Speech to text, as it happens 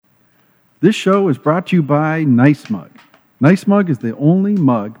This show is brought to you by Nice Mug. Nice Mug is the only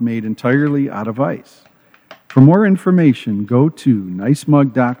mug made entirely out of ice. For more information, go to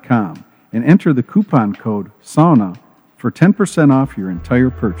nicemug.com and enter the coupon code SAUNA for 10% off your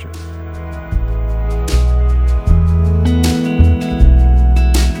entire purchase.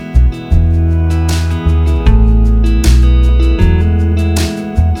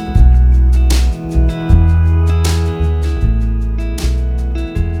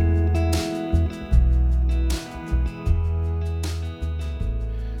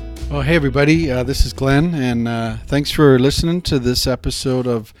 Well, hey everybody, this is Glenn, and thanks for listening to this episode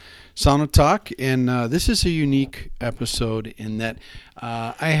of Sauna Talk. And this is a unique episode in that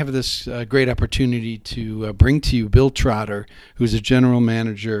I have this great opportunity to bring to you Bill Trotter, who's a general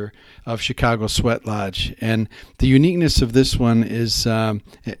manager of Chicago Sweatlodge. And the uniqueness of this one is,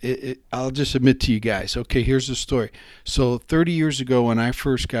 I'll just admit to you guys, okay, here's the story. So 30 years ago when I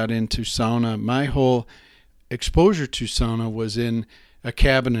first got into sauna, my whole exposure to sauna was in a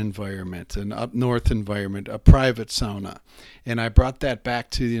cabin environment, an up north environment, a private sauna. And I brought that back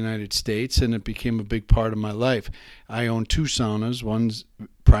to the United States, and it became a big part of my life. I own two saunas. One's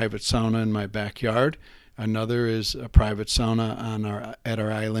private sauna in my backyard. Another is a private sauna at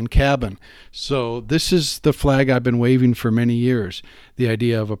our island cabin. So this is the flag I've been waving for many years, the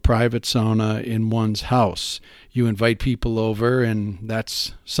idea of a private sauna in one's house. You invite people over, and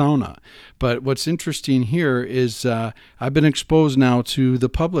that's sauna. But what's interesting here is I've been exposed now to the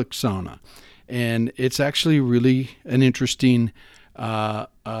public sauna, and it's actually really an interesting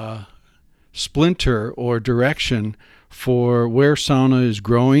splinter or direction for where sauna is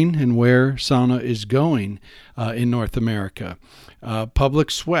growing and where sauna is going in North America. Public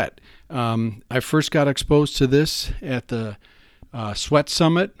sweat. I first got exposed to this at the Sweat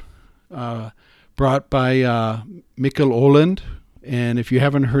Summit brought by Mikkel Oland. And if you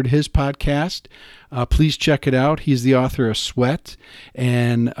haven't heard his podcast, please check it out. He's the author of Sweat.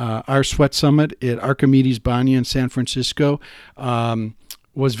 And our Sweat Summit at Archimedes Banya in San Francisco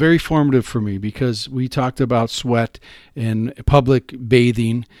was very formative for me because we talked about sweat and public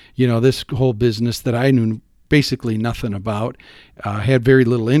bathing, this whole business that I knew basically nothing about, had very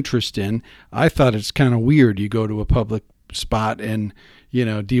little interest in. I thought it's kind of weird. You go to a public spot and,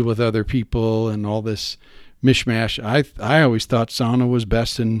 deal with other people and all this mishmash. I always thought sauna was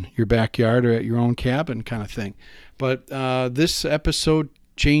best in your backyard or at your own cabin kind of thing. But this episode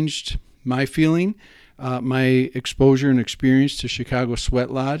changed my feeling. My exposure and experience to Chicago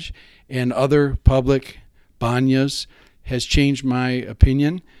Sweatlodge and other public banyas has changed my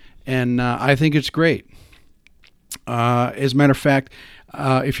opinion, and I think it's great. As a matter of fact,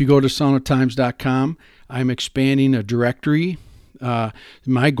 if you go to saunatimes.com, I'm expanding a directory.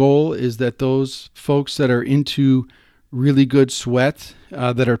 My goal is that those folks that are into really good sweat,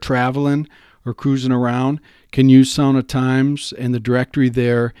 that are traveling or cruising around, can use Sauna Times and the directory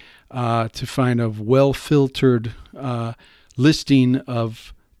there to find a well-filtered listing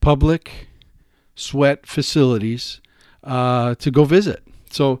of public sweat facilities to go visit.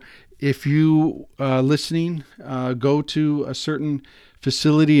 So if you listening go to a certain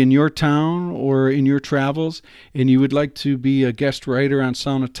facility in your town or in your travels and you would like to be a guest writer on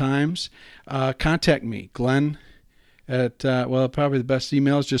Sauna Times, contact me, Glenn, at, probably the best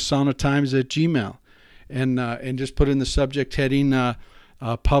email is just saunatimes@gmail.com. And just put in the subject heading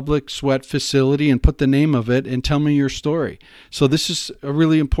public sweat facility and put the name of it and tell me your story. So this is a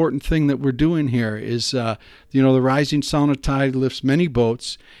really important thing that we're doing here is, the rising sauna tide lifts many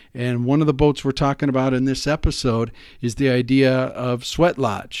boats. And one of the boats we're talking about in this episode is the idea of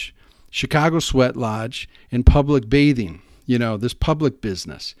Sweatlodge, Chicago Sweatlodge, and public bathing, this public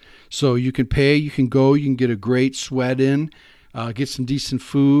business. So you can pay, you can go, you can get a great sweat in, get some decent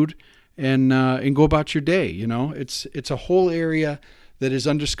food, and go about your day. It's a whole area that is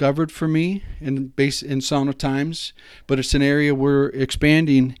undiscovered for me in Sauna Times, but it's an area we're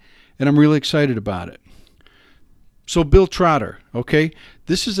expanding, and I'm really excited about it. So Bill Trotter, okay,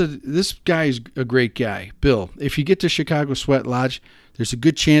 this guy is a great guy. Bill, if you get to Chicago Sweatlodge, there's a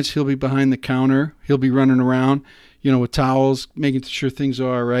good chance he'll be behind the counter. He'll be running around, with towels, making sure things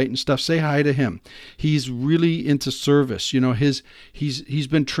are all right and stuff. Say hi to him. He's really into service. He's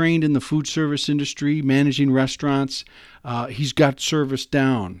been trained in the food service industry, managing restaurants. He's got service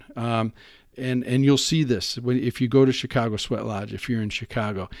down. And you'll see this if you go to Chicago Sweatlodge, if you're in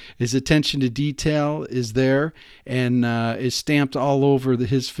Chicago. His attention to detail is there and is stamped all over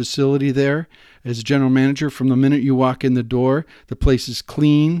his facility there. As a general manager, from the minute you walk in the door, the place is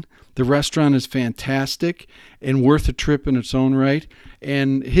clean. The restaurant is fantastic and worth a trip in its own right.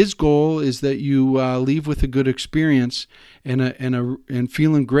 And his goal is that you leave with a good experience and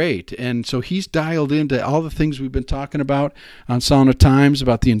feeling great. And so he's dialed into all the things we've been talking about on Sauna Times,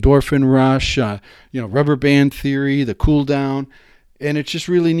 about the endorphin rush, rubber band theory, the cool down. And it's just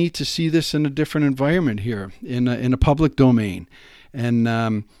really neat to see this in a different environment here, in a public domain.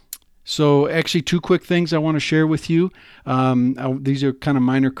 And so actually, two quick things I want to share with you. These are kind of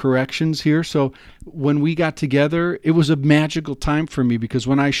minor corrections here. So when we got together, it was a magical time for me, because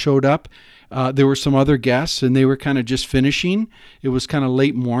when I showed up, there were some other guests, and they were kind of just finishing. It was kind of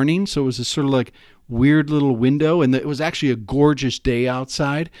late morning, so it was a sort of like weird little window, and it was actually a gorgeous day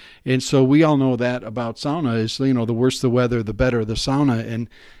outside. And so we all know that about sauna is, the worse the weather, the better the sauna. And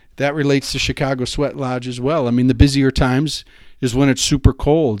that relates to Chicago Sweatlodge as well. I mean, the busier times is when it's super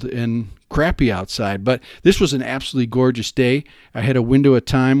cold and crappy outside. But this was an absolutely gorgeous day. I had a window of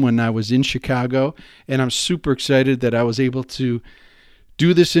time when I was in Chicago, and I'm super excited that I was able to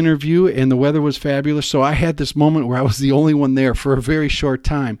do this interview, and the weather was fabulous. So I had this moment where I was the only one there for a very short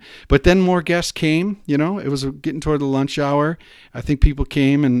time. But then more guests came. It was getting toward the lunch hour. I think people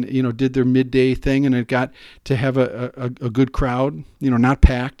came and, did their midday thing, and it got to have a good crowd, not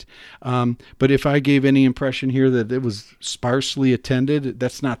packed. But if I gave any impression here that it was sparsely attended,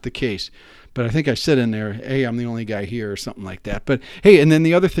 that's not the case. But I think I said in there, hey, I'm the only guy here, or something like that. But hey, and then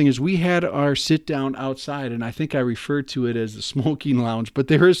the other thing is we had our sit down outside, and I think I referred to it as the smoking lounge, but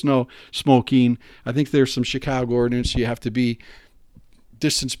there is no smoking. I think there's some Chicago ordinance. You have to be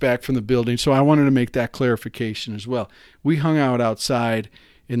distanced back from the building. So I wanted to make that clarification as well. We hung out outside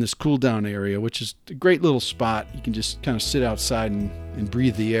in this cool down area, which is a great little spot. You can just kind of sit outside and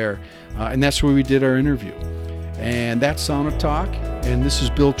breathe the air. And that's where we did our interview. And that's Sauna Talk. And this is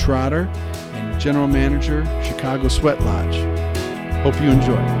Bill Trotter, and General Manager, Chicago Sweatlodge. Hope you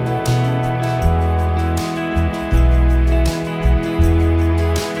enjoy.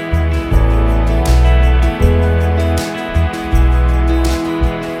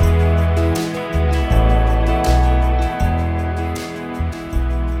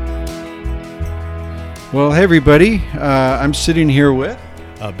 Well, hey everybody. I'm sitting here with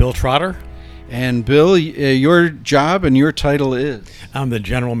Bill Trotter. And Bill, your job and your title is? I'm the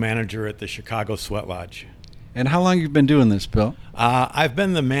general manager at the Chicago Sweatlodge. And how long have you been doing this, Bill? I've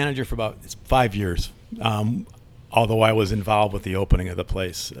been the manager for about 5 years, although I was involved with the opening of the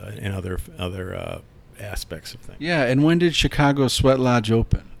place in other aspects of things. Yeah, and when did Chicago Sweatlodge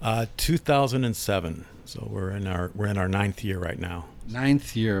open? 2007. So we're in our ninth year right now.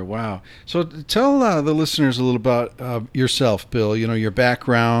 Ninth year, wow. So tell the listeners a little about yourself, Bill, your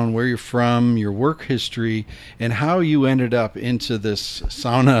background, where you're from, your work history, and how you ended up into this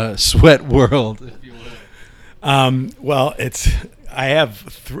sauna sweat world, if you will. Well,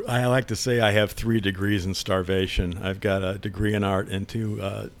 I like to say I have 3 degrees in starvation. I've got a degree in art and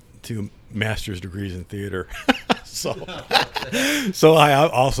two master's degrees in theater. So I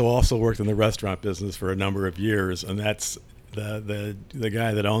also worked in the restaurant business for a number of years, and that's the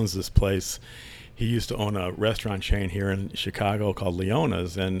guy that owns this place. He used to own a restaurant chain here in Chicago called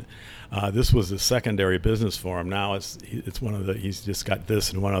Leona's, and this was a secondary business for him. Now it's he's just got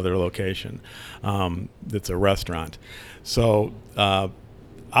this in one other location. It's a restaurant. So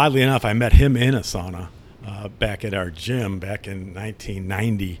oddly enough, I met him in a sauna back at our gym back in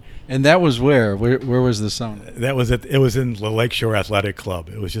 1990. And that was where? Where was the sauna? That was it was in the Lakeshore Athletic Club.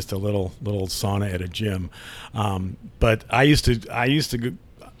 It was just a little sauna at a gym. But I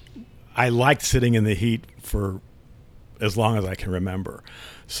liked sitting in the heat for as long as I can remember.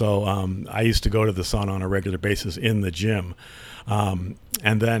 So I used to go to the sauna on a regular basis in the gym. And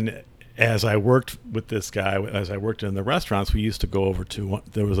then as I worked with this guy, as I worked in the restaurants, we used to go over to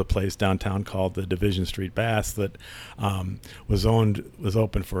there was a place downtown called the Division Street Bass that was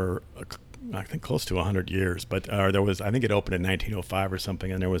open for I think close to 100 years, but I think it opened in 1905 or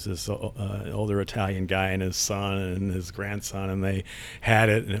something, and there was this older Italian guy and his son and his grandson, and they had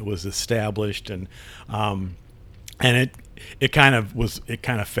it, and it was established, and it kind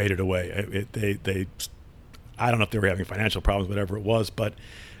of faded away. I don't know if they were having financial problems, whatever it was, but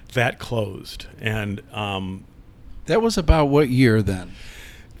that closed. And that was about what year then?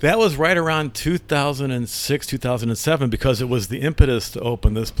 That was right around 2006, 2007, because it was the impetus to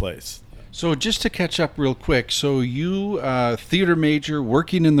open this place. So just to catch up real quick, so you, theater major,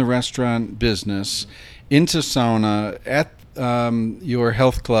 working in the restaurant business, into sauna, at your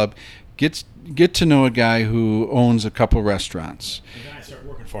health club, get to know a guy who owns a couple restaurants. And then I started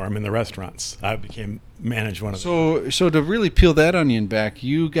working for him in the restaurants. I managed one of them. So to really peel that onion back,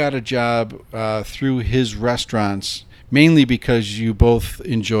 you got a job through his restaurants mainly because you both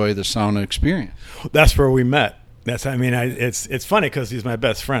enjoy the sauna experience. That's where we met. It's funny because he's my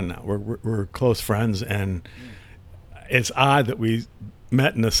best friend now. We're close friends, and it's odd that we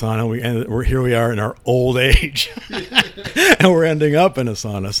met in a sauna. We're here. We are in our old age, and we're ending up in a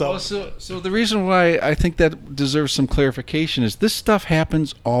sauna. So the reason why I think that deserves some clarification is this stuff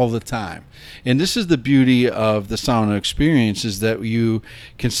happens all the time, and this is the beauty of the sauna experience: is that you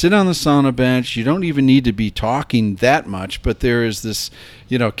can sit on the sauna bench. You don't even need to be talking that much, but there is this,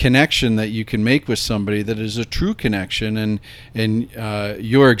 connection that you can make with somebody that is a true connection, and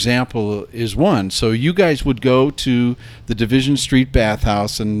your example is one. So you guys would go to the Division Street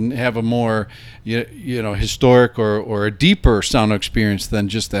bathhouse and have a more historic or a deeper sauna experience than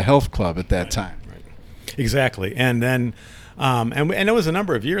just the health club at that time. Right. Exactly. And then and it was a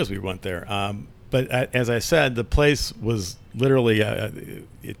number of years we went there. But as I said, the place was literally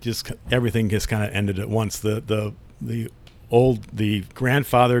everything just kind of ended at once. The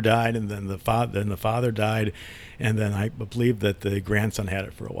grandfather died, and then the father died, and then I believe that the grandson had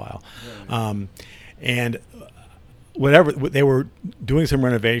it for a while. Right. And whatever, they were doing some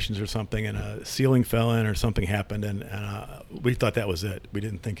renovations or something, and a ceiling fell in or something happened, and we thought that was it. We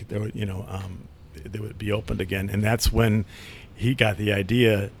didn't think they would be opened again, and that's when he got the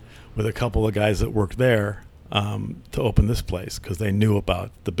idea with a couple of guys that worked there to open this place, because they knew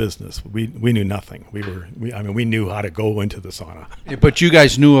about the business. We knew nothing. We knew how to go into the sauna. But you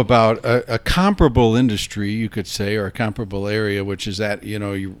guys knew about a comparable industry, you could say, or a comparable area, which is that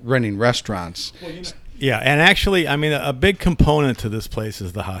you're running restaurants. Well, yeah, and actually, a big component to this place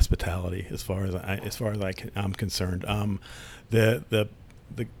is the hospitality. As far as I'm concerned, the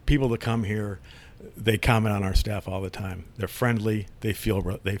people that come here, they comment on our staff all the time. They're friendly. They feel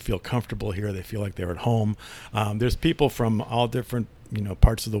comfortable here. They feel like they're at home. There's people from all different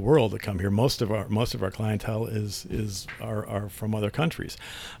parts of the world that come here. Most of our clientele are from other countries.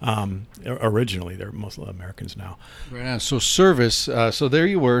 Originally, they're mostly Americans now. Right on. So service. So there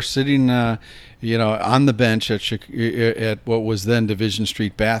you were sitting, on the bench at what was then Division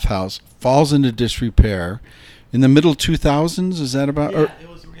Street Bathhouse. Falls into disrepair in the middle 2000s. Is that about? Yeah,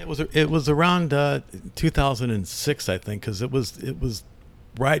 it was around 2006, I think, because it was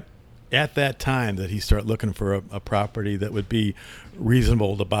right at that time that he started looking for a property that would be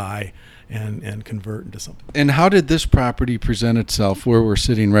reasonable to buy and convert into something. And how did this property present itself where we're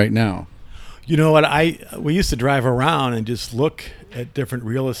sitting right now? You know what? We used to drive around and just look at different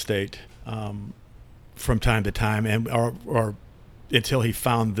real estate from time to time, and or until he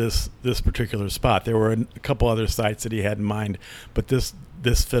found this particular spot. There were a couple other sites that he had in mind, but this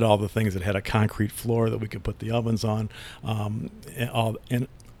fit all the things. It had a concrete floor that we could put the ovens on, and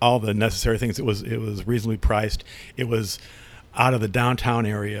all the necessary things. It was reasonably priced. It was out of the downtown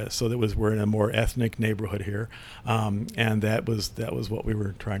area, so we're in a more ethnic neighborhood here, and that was what we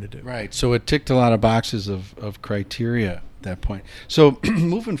were trying to do. Right. So it ticked a lot of boxes of criteria at that point. So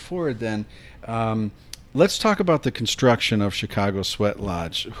moving forward, then. Let's talk about the construction of Chicago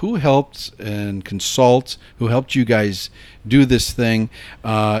Sweatlodge. Who helped and consult? Who helped you guys do this thing?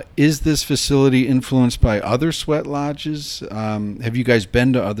 Is this facility influenced by other sweat lodges? Have you guys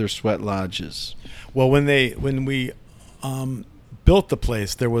been to other sweat lodges? Well, when we built the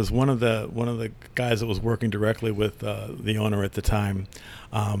place, there was one of the guys that was working directly with the owner at the time.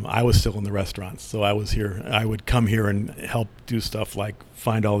 I was still in the restaurants, so I was here. I would come here and help do stuff like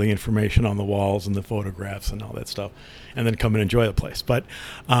find all the information on the walls and the photographs and all that stuff, and then come and enjoy the place. But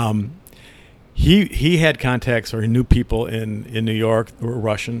he had contacts, or he knew people in New York who were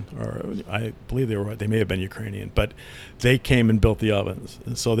Russian, or I believe they may have been Ukrainian, but they came and built the ovens.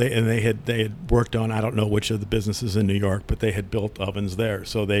 And so they had worked on, I don't know which of the businesses in New York, but they had built ovens there.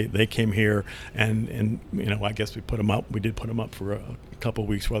 So they came here, and I guess we did put them up for a couple of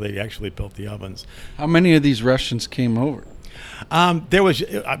weeks while they actually built the ovens. How many of these Russians came over? There was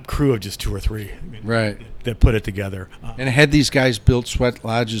a crew of just 2 or 3, right, that put it together. And had these guys built sweat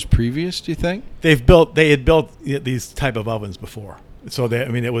lodges previous, do you think? They had built these type of ovens before, so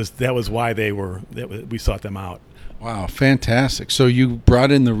that was why we sought them out. Wow, fantastic! So you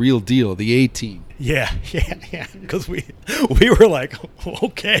brought in the real deal, the A-team. Yeah. Because we were like,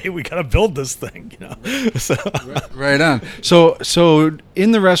 okay, we got to build this thing, So. Right on. So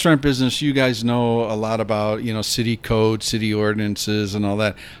in the restaurant business, you guys know a lot about city code, city ordinances, and all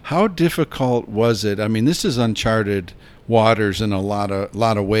that. How difficult was it? I mean, this is uncharted waters in a lot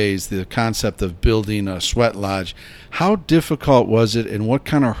of ways. The concept of building a sweat lodge. How difficult was it, and what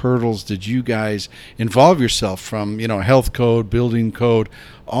kind of hurdles did you guys involve yourself from? Health code, building code,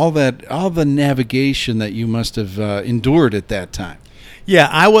 all the navigation that you must have endured at that time. Yeah,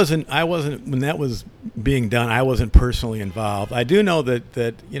 I wasn't when that was being done. I wasn't personally involved. I do know that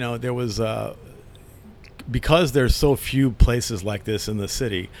there was because there's so few places like this in the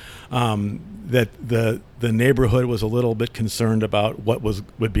city, that the neighborhood was a little bit concerned about what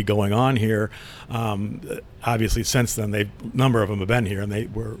would be going on here. Obviously, since then, a number of them have been here, and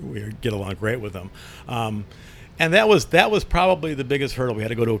we get along great with them. And that was probably the biggest hurdle. We had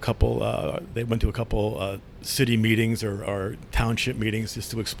to go to a couple. They went to a couple city meetings or township meetings just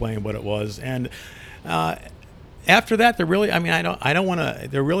to explain what it was. And after that, there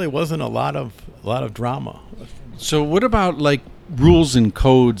really wasn't a lot of drama. So what about like rules and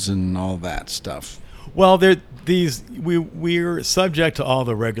codes and all that stuff? Well, we're subject to all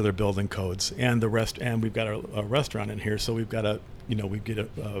the regular building codes and and we've got a restaurant in here, so we've got we get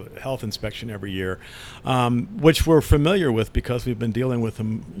a health inspection every year, which we're familiar with because we've been dealing with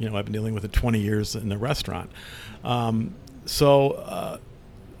them. I've been dealing with it 20 years in the restaurant. So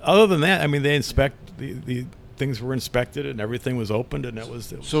other than that, they inspect the things were inspected and everything was opened, and it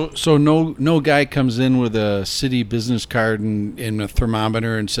was so no guy comes in with a city business card and a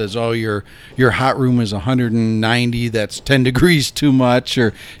thermometer and says, oh, your hot room is 190, that's 10 degrees too much,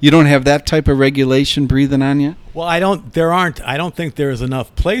 or you don't have that type of regulation breathing on you? Well, I don't think there's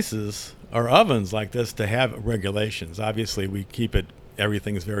enough places or ovens like this to have regulations. Obviously we keep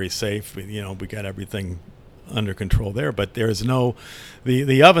everything's very safe. We got everything under control there, but there's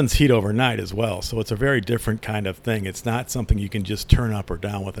the ovens heat overnight as well, so it's a very different kind of thing. It's not something you can just turn up or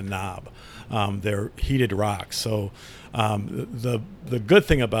down with a knob. They're heated rocks, so the good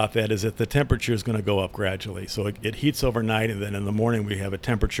thing about that is that the temperature is going to go up gradually. So it heats overnight, and then in the morning we have a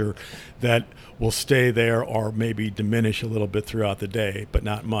temperature that will stay there or maybe diminish a little bit throughout the day, but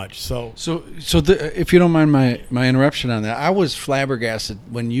not much. So if you don't mind my interruption on that, I was flabbergasted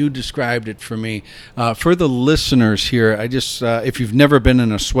when you described it for me. For the listeners here, I just if you've never been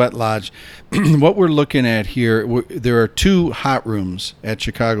in a sweat lodge, what we're looking at here, there are two hot rooms at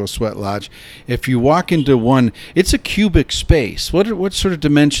Chicago Sweat Lodge. If you walk into one, it's a cubic space. What sort of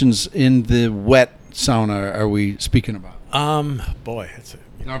dimensions in the wet sauna are we speaking about? I'm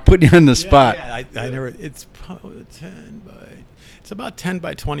putting you on the spot. Yeah, I never. It's probably it's about 10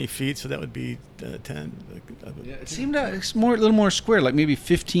 by 20 feet, so that would be 10. Yeah, it seemed it's a little more square, like maybe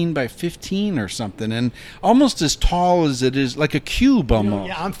 15 by 15 or something, and almost as tall as it is, like a cube almost.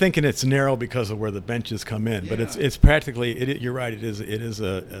 Yeah, I'm thinking it's narrow because of where the benches come in, but it's practically. You're right. It is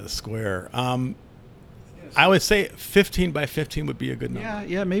a square. I would say 15 by 15 would be a good number.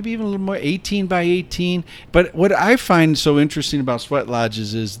 Yeah, maybe even a little more, 18 by 18. But what I find so interesting about sweat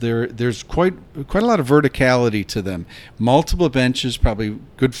lodges is there's quite a lot of verticality to them. Multiple benches, probably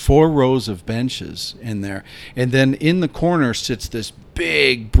good 4 rows of benches in there. And then in the corner sits this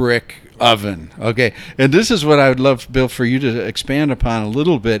big brick oven. Okay, and this is what I would love, Bill, for you to expand upon a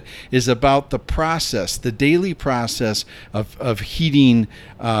little bit, is about the process, the daily process of heating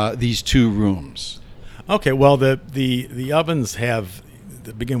these two rooms. Okay, well, the ovens have,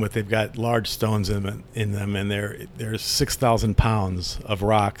 to begin with, they've got large stones in them, and there's 6,000 pounds of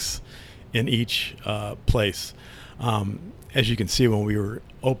rocks in each place. As you can see, when we were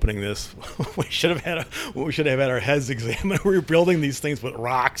opening this, we should have had our heads examined. We were building these things with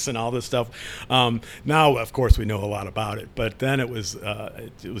rocks and all this stuff. Now, of course, we know a lot about it, but then it was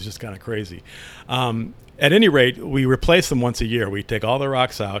just kind of crazy. At any rate, we replace them once a year. We take all the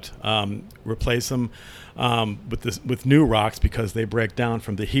rocks out, replace them with new rocks because they break down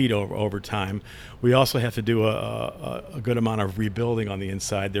from the heat over time. We also have to do a good amount of rebuilding on the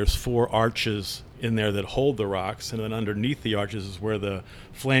inside. There's 4 arches in there that hold the rocks, and then underneath the arches is where the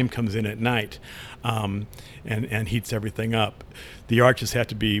flame comes in at night and heats everything up. The arches have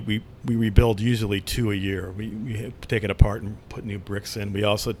to be, we rebuild usually 2 a year. We take it apart and put new bricks in. We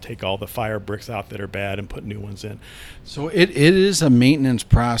also take all the fire bricks out that are bad and put new ones in. So it is a maintenance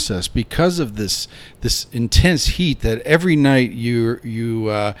process because of this intense heat that every night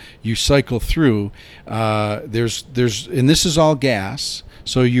you cycle through. There's and this is all gas.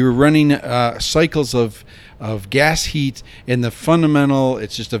 So you're running cycles of gas heat, and the fundamental,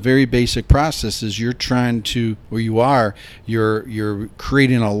 it's just a very basic process, is you're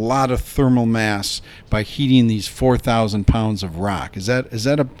creating a lot of thermal mass by heating these 4,000 pounds of rock. Is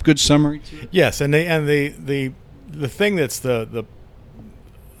that a good summary to it? Yes, and the thing that's the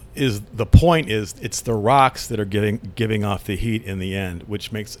point is it's the rocks that are giving off the heat in the end,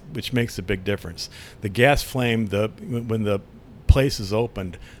 which makes a big difference. The gas flame, when the place is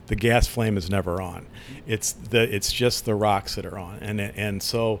opened, the gas flame is never on. It's just the rocks that are on, and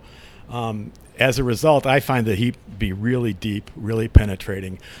so as a result, I find the heat be really deep, really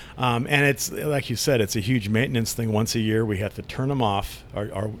penetrating. And it's, like you said, it's a huge maintenance thing. Once a year, we have to turn them off,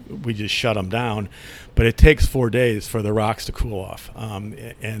 or we just shut them down. But it takes 4 days for the rocks to cool off.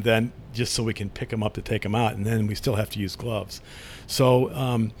 And then just so we can pick them up to take them out, and then we still have to use gloves.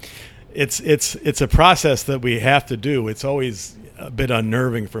 So it's a process that we have to do. It's always a bit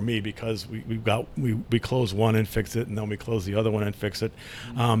unnerving for me because we close one and fix it, and then we close the other one and fix it.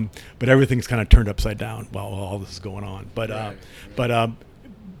 But everything's kind of turned upside down while all this is going on. But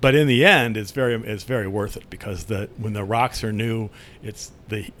in the end, it's very worth it, because when the rocks are new, it's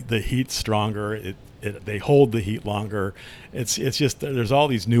the heat's stronger. They hold the heat longer. It's just there's all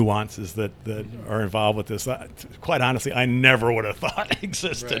these nuances that are involved with this. Quite honestly, I never would have thought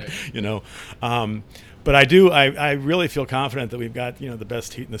existed. Right. But I really feel confident that we've got the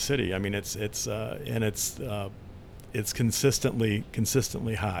best heat in the city. I mean, it's consistently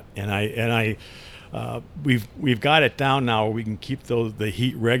hot, and we've got it down now where we can keep the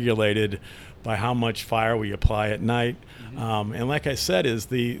heat regulated by how much fire we apply at night. Mm-hmm. And like I said, is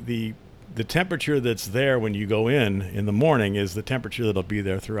the temperature that's there when you go in the morning is the temperature that'll be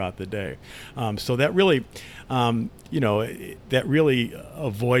there throughout the day. So that really,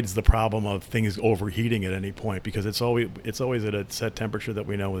 avoids the problem of things overheating at any point, because it's always at a set temperature that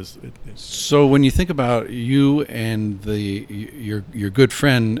we know is. So when you think about you and your good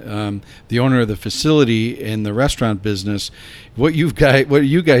friend, the owner of the facility in the restaurant business, what you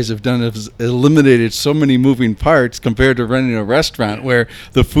guys have done is eliminated so many moving parts compared to running a restaurant, where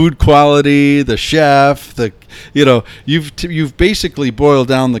the food quality, the chef, you've basically boiled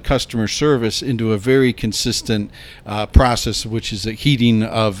down the customer service into a very consistent process, which is the heating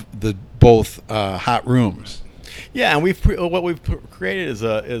of the both hot rooms. Yeah, and what we've created is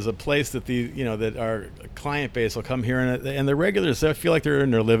a place that that our client base will come here, and the regulars, I feel like they're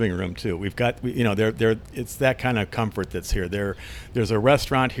in their living room too. We've got it's that kind of comfort that's here. There's a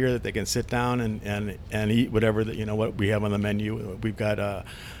restaurant here that they can sit down and eat whatever what we have on the menu. We've got a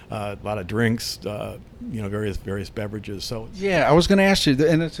lot of drinks, various beverages. So yeah, I was going to ask you,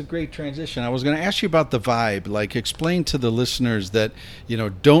 and it's a great transition. I was going to ask you about the vibe. Like, explain to the listeners that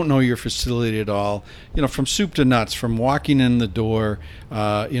don't know your facility at all. From soup to nuts, from walking in the door,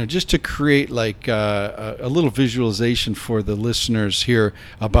 just to create like a little visualization for the listeners here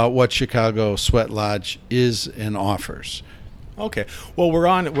about what Chicago Sweatlodge is and offers. Okay. Well, we're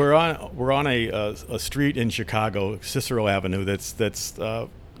on a street in Chicago, Cicero Avenue.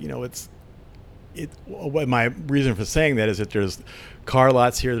 What my reason for saying that is that there's car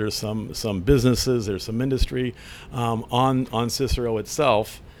lots here. There's some businesses. There's some industry on Cicero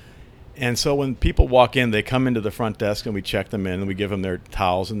itself. And so when people walk in, they come into the front desk and we check them in, and we give them their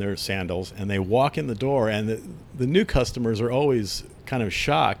towels and their sandals, and they walk in the door. And the new customers are always kind of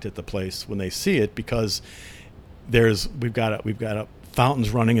shocked at the place when they see it, because we've got a fountains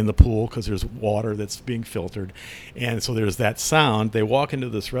running in the pool because there's water that's being filtered, and so there's that sound. They walk into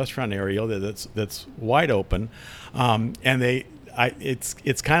this restaurant area that's wide open, and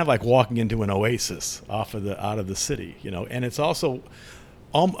it's kind of like walking into an oasis out of the city, And it's also,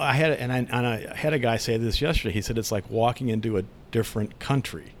 I had a guy say this yesterday. He said it's like walking into a different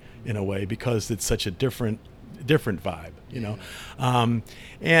country in a way, because it's such a different vibe,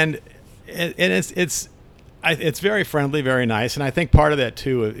 and it's very friendly, very nice, and I think part of that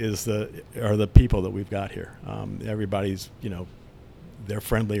too are the people that we've got here. Everybody's, they're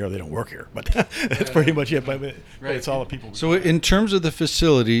friendly or they don't work here, but that's pretty much it. But it's all the people. So in terms of the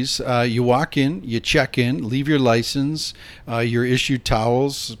facilities, you walk in, you check in, leave your license, you're issued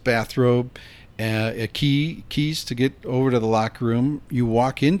towels, bathrobe, keys to get over to the locker room. You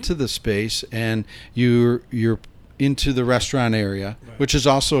walk into the space, and you're into the restaurant area, right, which is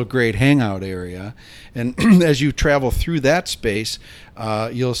also a great hangout area. And as you travel through that space,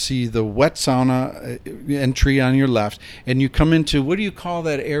 you'll see the wet sauna entry on your left, and you come into, what do you call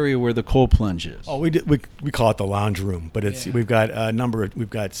that area where the cold plunge is? Oh, we call it the lounge room, but we've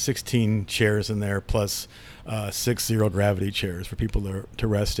got 16 chairs in there, plus 6 zero-gravity chairs for people to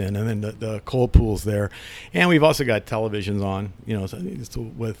rest in, and then the cold pool's there. And we've also got televisions on,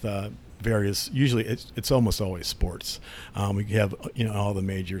 with various, usually it's almost always sports. We have all the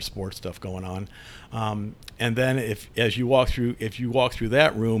major sports stuff going on, and then if you walk through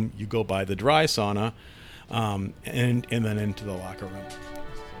that room, you go by the dry sauna, and then into the locker room.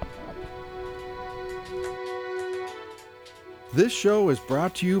 This show is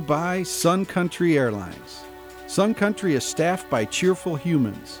brought to you by Sun Country Airlines. Sun Country is staffed by cheerful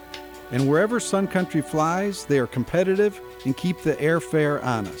humans, and wherever Sun Country flies, they are competitive and keep the airfare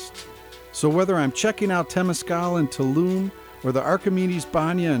honest. So whether I'm checking out Temescal in Tulum or the Archimedes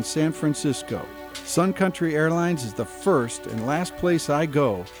Banya in San Francisco, Sun Country Airlines is the first and last place I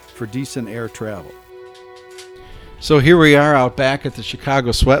go for decent air travel. So here we are out back at the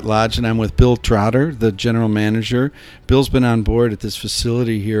Chicago Sweatlodge, and I'm with Bill Trotter, the general manager. Bill's been on board at this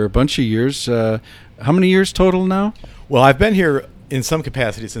facility here a bunch of years. How many years total now? Well, I've been here in some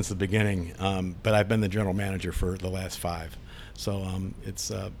capacity since the beginning, but I've been the general manager for the last 5. So it's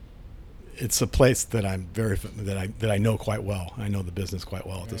a place that I know quite well. I know the business quite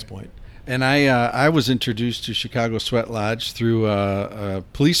well at this point. And I was introduced to Chicago Sweatlodge through a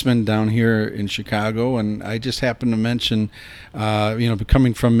policeman down here in Chicago, and I just happened to mention,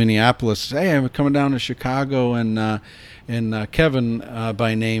 coming from Minneapolis, hey, I'm coming down to Chicago, and Kevin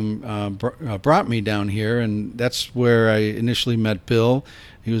by name brought me down here, and that's where I initially met Bill.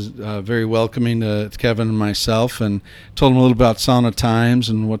 He was very welcoming to Kevin and myself, and told him a little about Sauna Times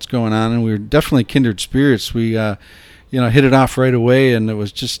and what's going on, and we were definitely kindred spirits. We hit it off right away, and it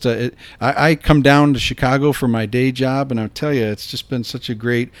was just I come down to Chicago for my day job, and I'll tell you, it's just been such a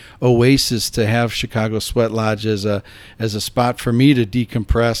great oasis to have Chicago Sweatlodge as a spot for me to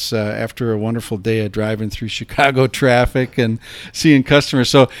decompress after a wonderful day of driving through Chicago traffic and seeing customers.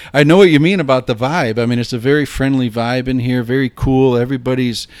 So I know what you mean about the vibe. I mean, it's a very friendly vibe in here, very cool.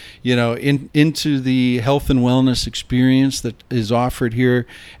 Everybody's into the health and wellness experience that is offered here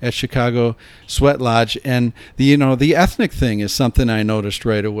at Chicago Sweatlodge, and the ethnic thing is something I noticed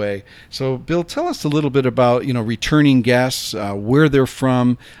right away. So, Bill, tell us a little bit about returning guests, where they're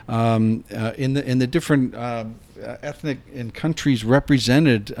from, in the different ethnic and countries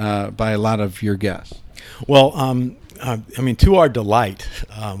represented by a lot of your guests. Well, to our delight,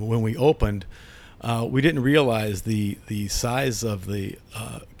 when we opened, we didn't realize the size of the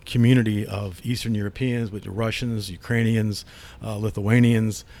community of Eastern Europeans, with the Russians, Ukrainians,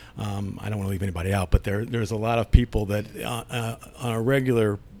 Lithuanians. I don't want to leave anybody out, but there's a lot of people that on a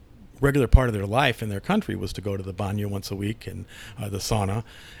regular part of their life in their country was to go to the banya once a week and the sauna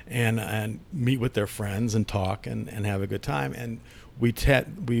and meet with their friends and talk and have a good time. And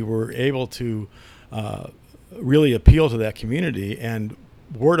we were able to really appeal to that community, and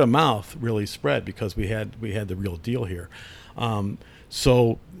word of mouth really spread because we had the real deal here.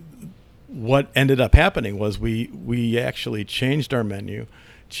 So what ended up happening was we actually changed our menu,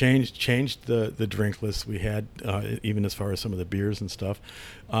 changed the drink list we had, even as far as some of the beers and stuff,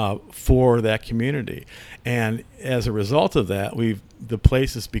 for that community. And as a result of that, the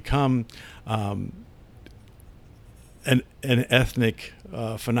place has become an ethnic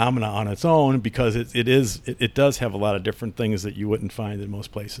phenomena on its own, because it does have a lot of different things that you wouldn't find in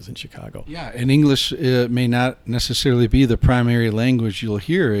most places in Chicago. Yeah, and English may not necessarily be the primary language you'll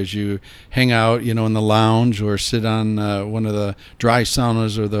hear as you hang out, in the lounge or sit on one of the dry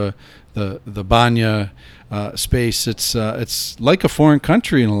saunas or the banya space. It's like a foreign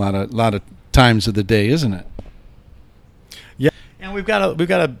country in a lot of times of the day, isn't it? Yeah, and we've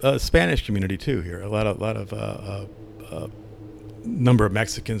got a Spanish community too here. A lot of number of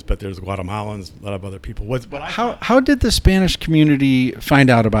Mexicans, but there's Guatemalans, a lot of other people. How did the Spanish community find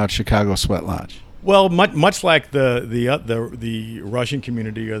out about Chicago Sweatlodge? Well, much like the Russian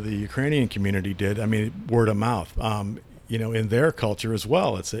community or the Ukrainian community did. I mean, word of mouth. In their culture as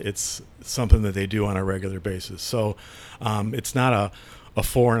well, it's something that they do on a regular basis. So it's not a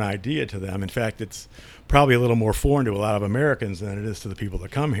foreign idea to them. In fact, it's probably a little more foreign to a lot of Americans than it is to the people that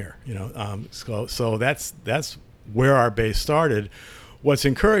come here. So that's where our base started. What's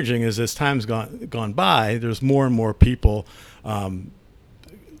encouraging is as time's gone by, there's more and more people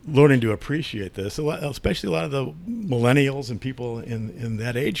learning to appreciate this, especially a lot of the millennials and people in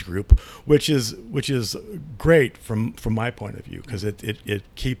that age group, which is great from my point of view, because it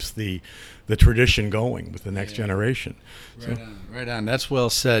keeps the tradition going with the next generation. Right on. That's well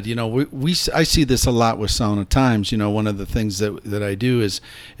said. I see this a lot with Sauna Times. One of the things that I do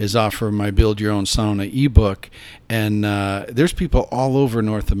is offer my Build Your Own Sauna ebook, and there's people all over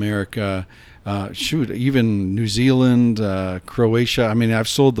North America. Even New Zealand, Croatia. I mean, I've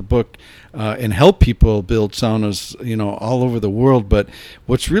sold the book and helped people build saunas, all over the world. But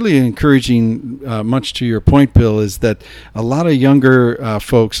what's really encouraging, much to your point, Bill, is that a lot of younger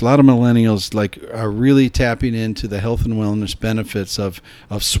folks, a lot of millennials, are really tapping into the health and wellness benefits of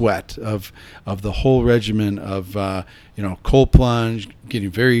sweat, of the whole regimen of cold plunge, getting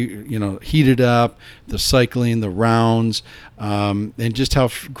very heated up, the cycling, the rounds, and just how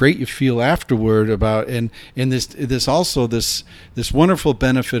great you feel afterward about and this also this wonderful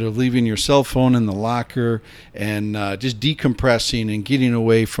benefit of leaving your cell phone in the locker and just decompressing and getting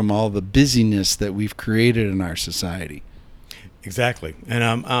away from all the busyness that we've created in our society. Exactly,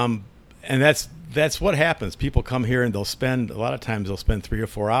 and that's what happens. People come here and a lot of times they'll spend 3 or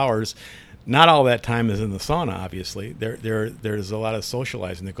 4 hours. Not all that time is in the sauna, obviously. There's a lot of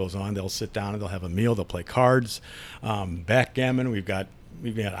socializing that goes on. They'll sit down and they'll have a meal. They'll play cards, backgammon. We've got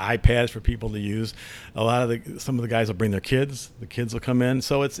iPads for people to use. Some of the guys will bring their kids. The kids will come in.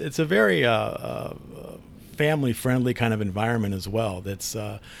 So it's a very family friendly kind of environment as well. That's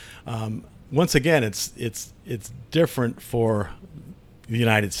once again it's different for the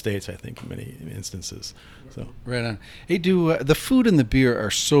United States, I think, in many instances. So right on. Hey, do the food and the beer are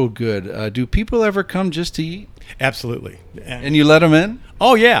so good? Do people ever come just to eat? Absolutely. And you let them in?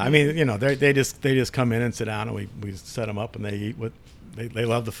 Oh yeah. I mean, they just come in and sit down, and we set them up, and they eat what they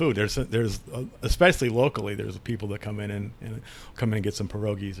love the food. There's especially locally, there's people that come in and come in and get some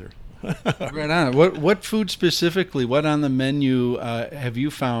pierogies or. Right on. What food specifically? What on the menu have you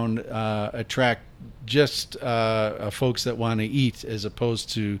found attract just folks that want to eat as opposed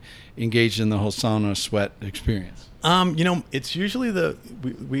to engage in the whole sauna sweat experience? It's usually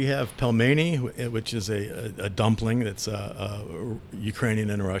we have pelmeni, which is a dumpling that's Ukrainian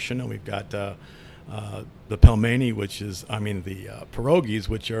and Russian, and we've got the pelmeni, which is, the pierogies,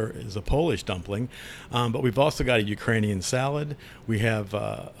 which is a Polish dumpling. But we've also got a Ukrainian salad. We have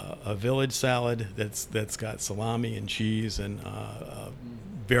a village salad that's got salami and cheese and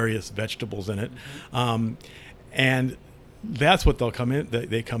various vegetables in it. And that's what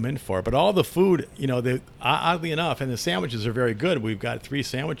they come in for. But all the food, oddly enough, and the sandwiches are very good. We've got 3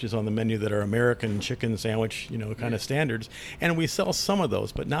 sandwiches on the menu that are American chicken sandwich, kind of standards, and we sell some of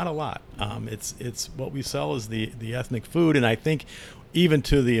those, but not a lot. It's what we sell is the ethnic food, and I think even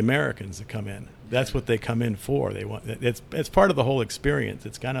to the Americans that come in, that's what they come in for. They want it's part of the whole experience.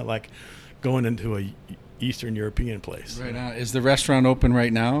 It's kind of like going into a Eastern European place. Right on. Is the restaurant open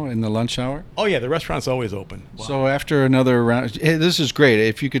right now in the lunch hour? Oh yeah, the restaurant's always open. Wow. So after another round, hey, this is great.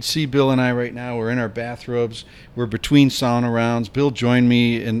 If you could see Bill and I right now, we're in our bathrobes. We're between sauna rounds. Bill joined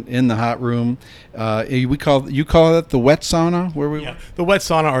me in the hot room. You call it the wet sauna? The wet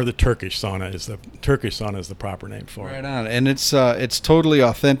sauna or the Turkish sauna is the proper name for it. Right on. And it's totally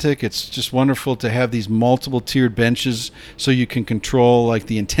authentic. It's just wonderful to have these multiple tiered benches so you can control like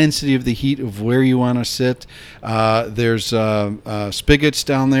the intensity of the heat of where you want to sit. There's spigots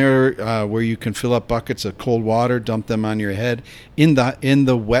down there where you can fill up buckets of cold water, dump them on your head in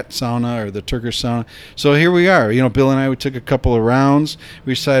the wet sauna or the Turkish sauna. So here we are. Bill and I, we took a couple of rounds.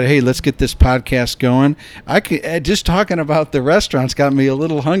 We decided, hey, let's get this podcast going. Just talking about the restaurants got me a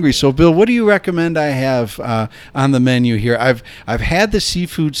little hungry. So, Bill, what do you recommend I have on the menu here? I've had the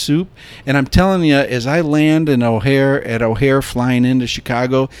seafood soup, and I'm telling you, as I land in O'Hare flying into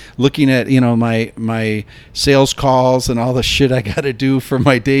Chicago, looking at my sales calls and all the shit I got to do for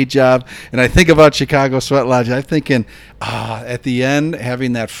my day job, and I think about Chicago Sweatlodge, I'm thinking, at the end,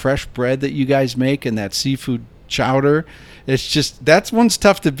 having that fresh bread that you guys make and that seafood chowder, it's just, that one's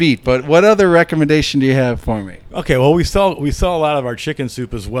tough to beat. But what other recommendation do you have for me? Okay, well, we sell a lot of our chicken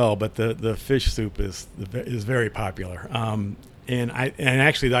soup as well, but the fish soup is very popular. And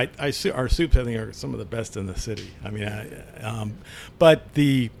actually, our soups, I think, are some of the best in the city. But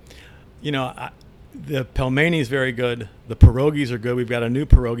the pelmeni is very good. The pierogies are good. We've got a new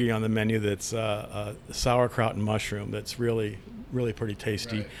pierogi on the menu that's sauerkraut and mushroom. That's really, really pretty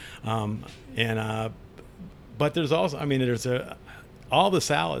tasty. Right. But there's also, all the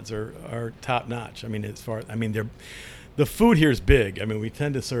salads are top notch. The food here is big. We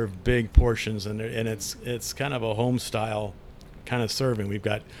tend to serve big portions, and it's kind of a home style kind of serving. We've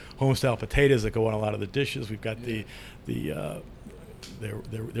got home style potatoes that go on a lot of the dishes. We've got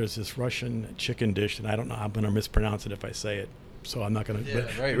there's this Russian chicken dish, and I don't know, I'm going to mispronounce it if I say it, so I'm not going to.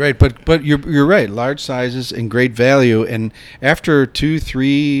 Yeah, right. But you're right. Large sizes and great value. And after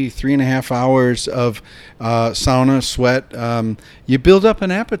 3.5 hours of sauna sweat, you build up an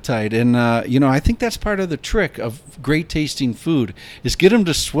appetite. And I think that's part of the trick of great tasting food is get them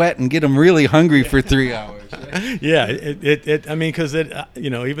to sweat and get them really hungry for 3 hours. Yeah, because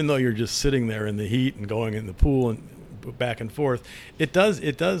even though you're just sitting there in the heat and going in the pool and back and forth, it does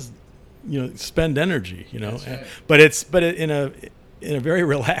spend energy, Right. but in a very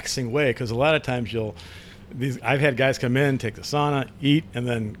relaxing way, because a lot of times I've had guys come in, take the sauna, eat, and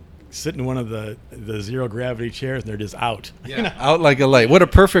then sit in one of the zero gravity chairs, and they're just out. Yeah, out like a light. What a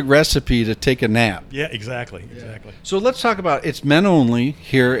perfect recipe to take a nap. Yeah, exactly. So let's talk about, it's men only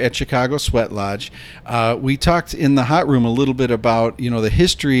here at Chicago Sweatlodge. We talked in the hot room a little bit about the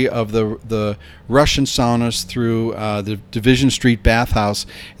history of the Russian saunas through the Division Street bathhouse,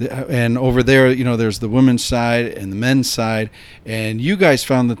 and over there there's the women's side and the men's side, and you guys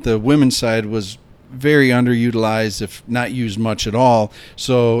found that the women's side was very underutilized, if not used much at all.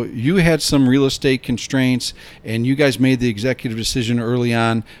 So you had some real estate constraints, and you guys made the executive decision early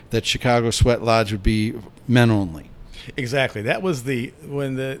on that Chicago Sweatlodge would be men only. Exactly. That was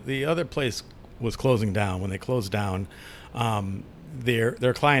when the other place was closing down. When they closed down,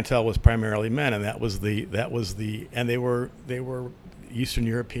 their clientele was primarily men, and and they were Eastern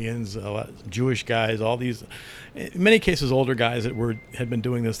Europeans, Jewish guys, all these, in many cases older guys that had been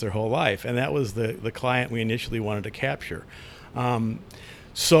doing this their whole life, and that was the client we initially wanted to capture.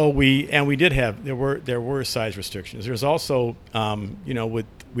 So we did have there were size restrictions. There's also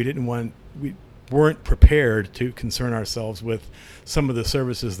we weren't prepared to concern ourselves with some of the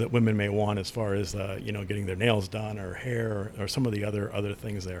services that women may want, as far as getting their nails done or hair or some of the other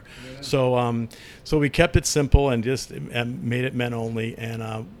things there. Yeah. So we kept it simple and just made it men only.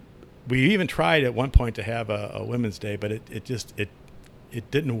 And we even tried at one point to have a Women's Day, but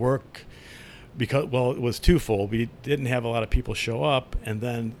it didn't work. Because, well, it was twofold. We didn't have a lot of people show up, and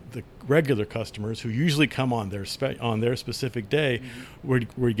then the regular customers who usually come on their specific day would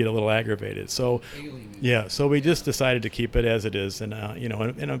get a little aggravated. So, so we just decided to keep it as it is,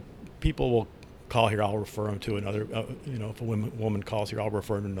 and people will call here, I'll refer them to another. If a woman calls here, I'll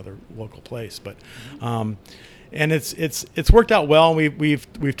refer them to another local place. But. And it's worked out well.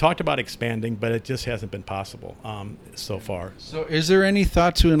 We've talked about expanding, but it just hasn't been possible so far. So, is there any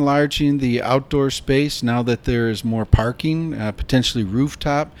thought to enlarging the outdoor space now that there is more parking, potentially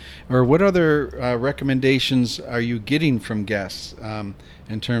rooftop, or what other recommendations are you getting from guests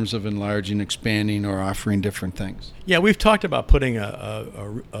in terms of enlarging, expanding, or offering different things? Yeah, we've talked about putting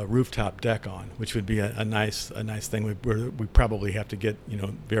a rooftop deck on, which would be a nice thing. We probably have to get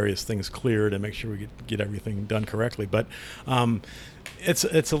various things cleared and make sure we get everything done correctly. But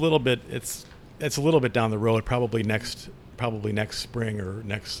it's a little bit down the road. Probably next spring or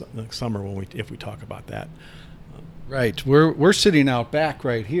next summer if we talk about that. Right. We're sitting out back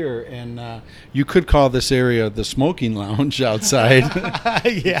right here, and you could call this area the smoking lounge outside.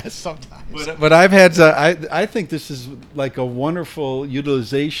 Yes, sometimes. But I've had I think this is like a wonderful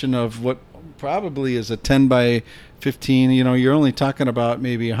utilization of what probably is a 10 by 15. You're only talking about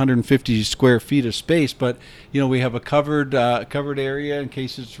maybe 150 square feet of space, but we have a covered area in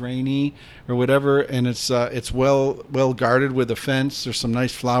case it's rainy or whatever, and it's well guarded with a fence. There's some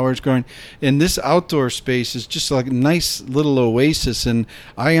nice flowers growing, and this outdoor space is just like a nice little oasis. And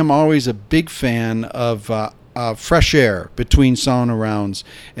I am always a big fan of fresh air between sauna rounds,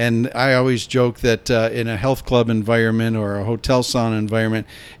 and I always joke that in a health club environment or a hotel sauna environment,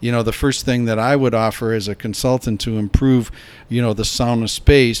 the first thing that I would offer as a consultant to improve the sauna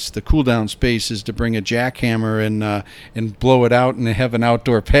space, the cool down space, is to bring a jackhammer and blow it out and have an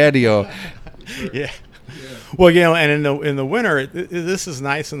outdoor patio. Yeah. Well, and in the winter, this is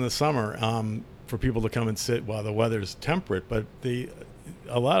nice in the summer for people to come and sit while the weather's temperate, but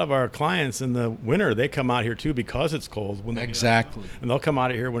a lot of our clients in the winter, they come out here too because it's cold. Exactly. And they'll come out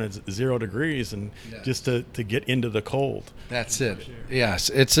of here when it's 0 degrees and just to get into the cold. That's it. Yes,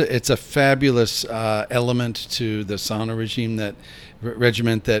 it's a fabulous element to the sauna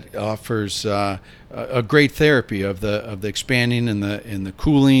regiment that offers a great therapy of the expanding and the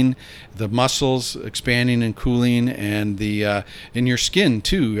cooling, the muscles expanding and cooling, and the in your skin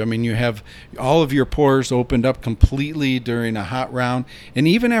too. I mean, you have all of your pores opened up completely during a hot round, and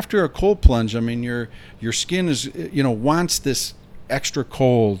even after a cold plunge, I mean, your skin is wants this extra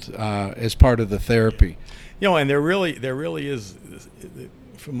cold as part of the therapy. And there really is,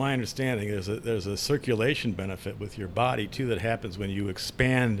 from my understanding, there's a circulation benefit with your body too that happens when you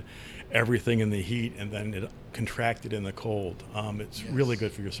expand everything in the heat and then it contracted in the cold. It's really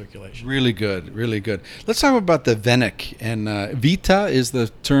good for your circulation. Really good, really good. Let's talk about the Venek. And Vita is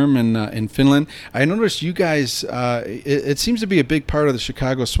the term in Finland. I noticed you guys, it seems to be a big part of the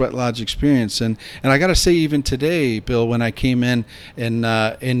Chicago Sweatlodge experience. And I got to say, even today, Bill, when I came in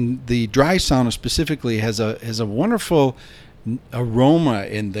the dry sauna specifically has a wonderful aroma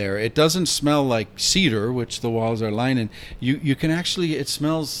in there. It doesn't smell like cedar, which the walls are lined in. You can actually, it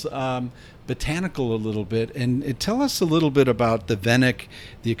smells botanical a little bit. And tell us a little bit about the Venek,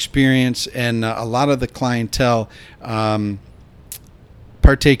 the experience, and a lot of the clientele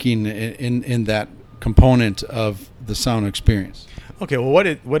partaking in that component of the sauna experience. Okay, well, what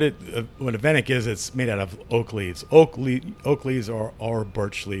a Venek is, it's made out of oak leaves. Oak leaves or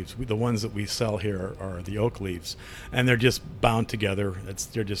birch leaves. The ones that we sell here are the oak leaves, and they're just bound together.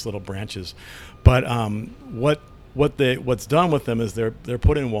 They're just little branches. But what's done with them is they're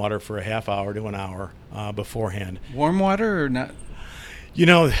put in water for a half hour to an hour beforehand. Warm water or not? You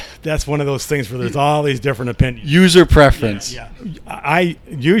know, that's one of those things where there's all these different opinions. User preference. Yeah. I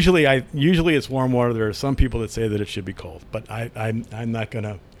usually it's warm water. There are some people that say that it should be cold, but I'm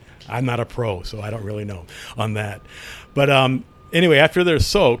not a pro, so I don't really know on that. But anyway, after they're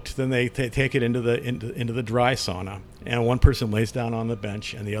soaked, then they take it into the dry sauna, and one person lays down on the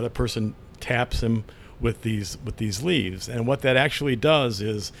bench, and the other person taps him with these leaves. And what that actually does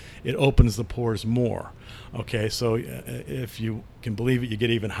is it opens the pores more. Okay, so if you can believe it, you get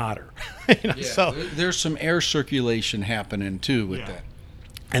even hotter. So there's some air circulation happening too with that.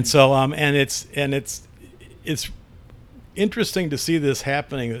 And so and it's interesting to see this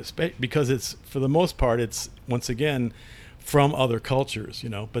happening, because it's, for the most part, it's once again from other cultures,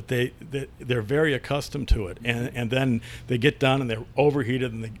 but they're very accustomed to it, and then they get done and they're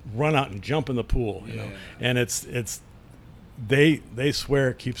overheated and they run out and jump in the pool, and they swear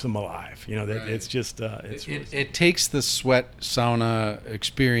it keeps them alive. Right. It's just it takes the sweat sauna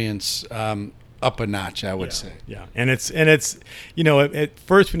experience up a notch, I would say. Yeah, and it's at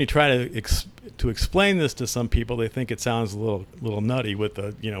first when you try to explain this to some people, they think it sounds a little nutty with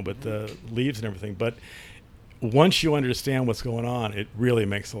the leaves and everything, but once you understand what's going on, it really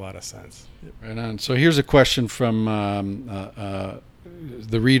makes a lot of sense. Right on. So here's a question from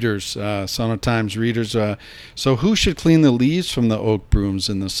the readers, Sauna Times readers. So who should clean the leaves from the oak brooms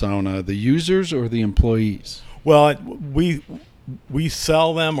in the sauna, the users or the employees? Well, we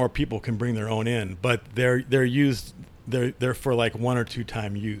sell them, or people can bring their own in, but they're used. They're for like 1 or 2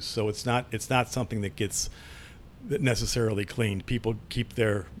 time use, so it's not something that gets necessarily cleaned. People keep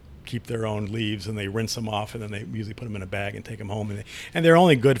their own leaves and they rinse them off, and then they usually put them in a bag and take them home, and they're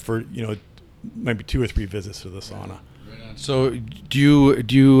only good for maybe 2 or 3 visits to the sauna. So do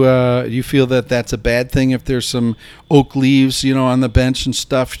you feel that that's a bad thing if there's some oak leaves on the bench and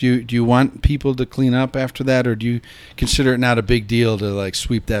stuff? Do you want people to clean up after that, or do you consider it not a big deal to like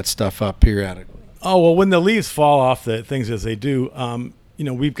sweep that stuff up periodically? Oh, well, when the leaves fall off the things as they do,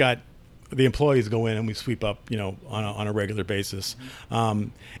 we've got the employees go in and we sweep up, on a regular basis.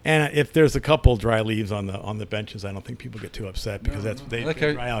 And if there's a couple dry leaves on the benches, I don't think people get too upset, because they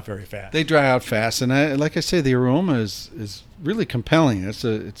dry out very fast. They dry out fast, and like I say, the aroma is really compelling. It's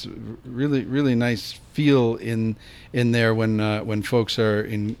really really nice feel in there when folks are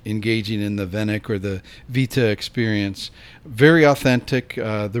engaging in the Venic or the Vita experience. Very authentic,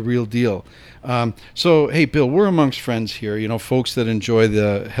 the real deal. So, hey, Bill, we're amongst friends here, folks that enjoy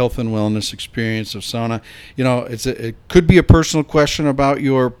the health and wellness experience of sauna. It could be a personal question about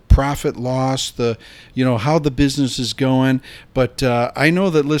your profit loss, how the business is going. But I know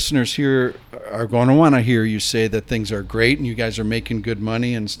that listeners here are going to want to hear you say that things are great and you guys are making good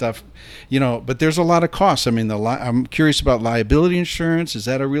money and stuff, but there's a lot of costs. I mean, I'm curious about liability insurance. Is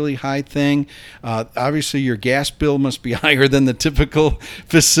that a really high thing? Obviously, your gas bill must be higher than the typical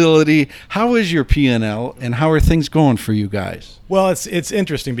facility. How is your P&L, and how are things going for you guys? Well, it's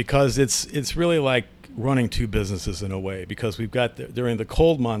interesting, because it's really like running 2 businesses in a way, because we've got during the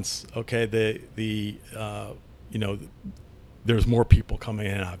cold months, okay, there's more people coming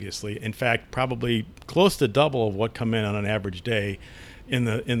in, obviously. In fact, probably close to double of what come in on an average day in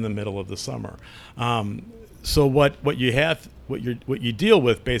the middle of the summer. So what you deal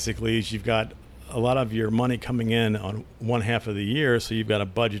with basically is you've got a lot of your money coming in on one half of the year, so you've got to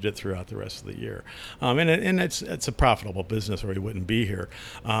budget it throughout the rest of the year. And it's a profitable business, or we wouldn't be here.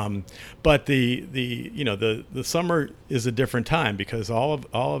 But the summer is a different time, because all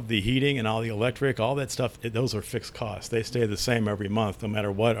of the heating and all the electric, all that stuff, those are fixed costs. They stay the same every month, no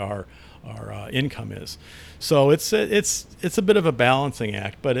matter what our income is. So it's a bit of a balancing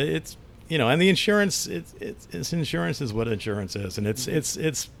act, but it's and the insurance, it's insurance is what insurance is, and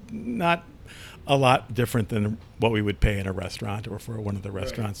it's not a lot different than what we would pay in a restaurant or for one of the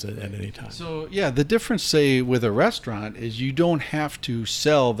restaurants at any time. So, yeah, the difference, say, with a restaurant is you don't have to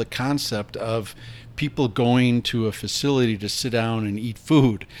sell the concept of people going to a facility to sit down and eat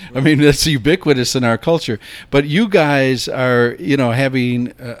food. Right. I mean, that's ubiquitous in our culture. But you guys are,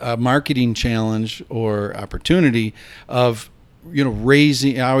 having a marketing challenge or opportunity of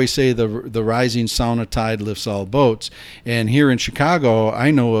raising. I always say the rising sauna tide lifts all boats. And here in Chicago,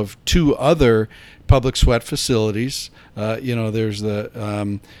 I know of 2 other public sweat facilities. There's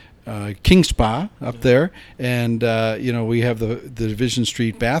the King Spa up there, and we have the Division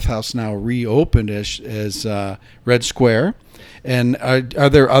Street Bathhouse now reopened as Red Square. And are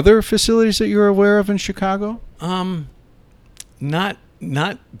there other facilities that you're aware of in Chicago? Not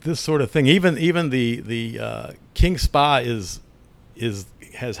this sort of thing. Even the King Spa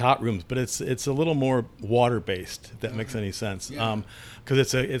has hot rooms, but it's a little more water based, if that makes any sense. Yeah.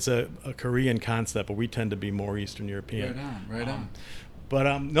 Because it's a Korean concept, but we tend to be more Eastern European. Right on.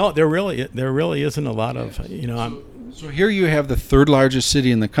 But no, there really isn't a lot of So here you have the third largest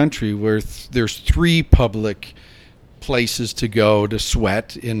city in the country where there's 3 public places to go to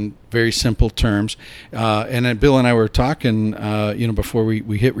sweat in very simple terms. And then Bill and I were talking, before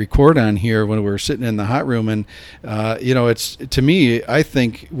we hit record on here when we were sitting in the hot room. And, it's, to me, I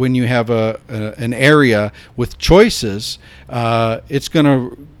think when you have an area with choices, it's going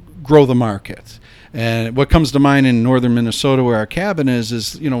to grow the market. And what comes to mind in northern Minnesota where our cabin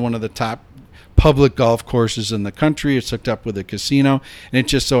is one of the top public golf courses in the country. It's hooked up with a casino, and it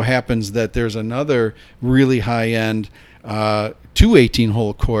just so happens that there's another really high-end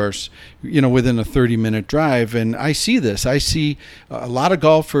 18-hole course, within a 30-minute drive. And I see this. I see a lot of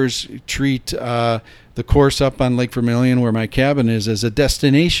golfers treat the course up on Lake Vermilion, where my cabin is, as a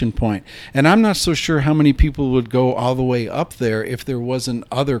destination point. And I'm not so sure how many people would go all the way up there if there wasn't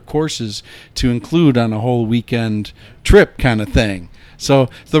other courses to include on a whole weekend trip kind of thing. So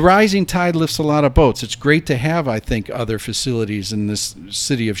the rising tide lifts a lot of boats. It's great to have, I think, other facilities in this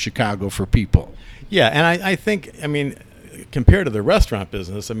city of Chicago for people. Yeah, and I think, compared to the restaurant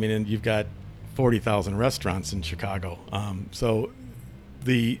business, and you've got 40,000 restaurants in Chicago. So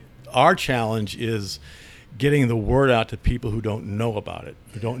our challenge is getting the word out to people who don't know about it,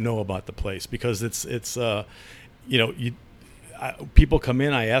 who don't know about the place, because people come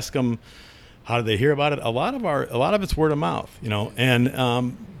in, I ask them, how did they hear about it? A lot of it's word of mouth,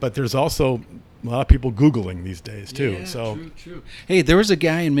 and but there's also a lot of people Googling these days too. Yeah, so true. Hey, there was a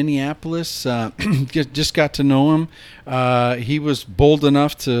guy in Minneapolis. Just got to know him. He was bold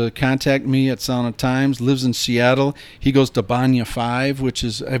enough to contact me at Sauna Times. Lives in Seattle. He goes to Banya 5, which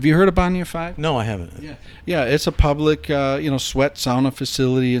is. Have you heard of Banya 5? No, I haven't. Yeah. It's a public, sweat sauna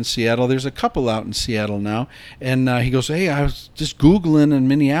facility in Seattle. There's a couple out in Seattle now. And he goes, hey, I was just Googling in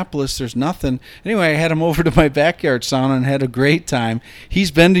Minneapolis. There's nothing. Anyway, I had him over to my backyard sauna and had a great time. He's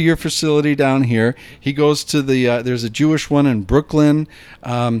been to your facility down here. He goes to there's a Jewish one in Brooklyn.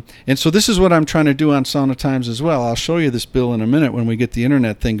 And so this is what I'm trying to do on Sauna Times as well. I'll show you this, Bill, in a minute when we get the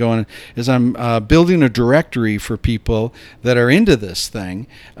internet thing going, is I'm building a directory for people that are into this thing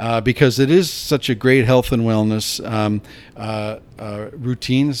because it is such a great health and wellness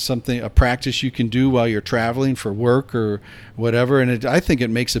routine, a practice you can do while you're traveling for work or whatever. And I think it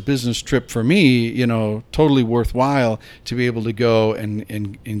makes a business trip for me, totally worthwhile to be able to go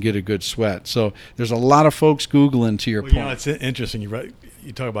and get a good sweat. So there's a lot of folks Googling, to your point. It's interesting.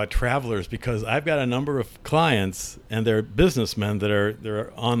 You talk about travelers, because I've got a number of clients and they're businessmen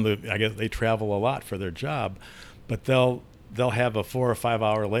they're on I guess they travel a lot for their job, but they'll have a 4 or 5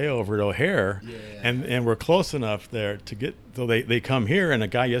 hour layover at O'Hare, and we're close enough there to get. So they come here, and a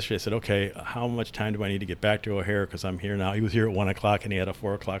guy yesterday said, "Okay, how much time do I need to get back to O'Hare? Because I'm here now." He was here at 1 o'clock, and he had a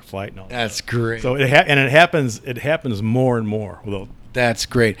 4 o'clock flight. And all That's great. So it happens more and more. That's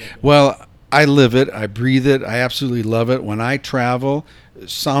great. Well, I live it. I breathe it. I absolutely love it. When I travel,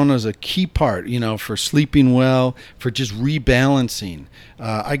 sauna is a key part, for sleeping well, for just rebalancing.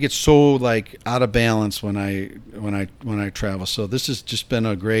 I get so out of balance when I travel. So this has just been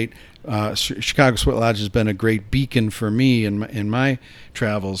a great. Chicago Sweatlodge has been a great beacon for me in my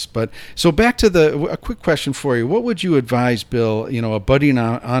travels. But so back to a quick question for you. What would you advise, Bill? A budding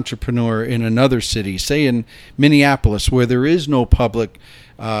entrepreneur in another city, say in Minneapolis, where there is no public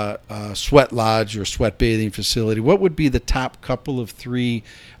sweat lodge or sweat bathing facility, what would be the top couple of 3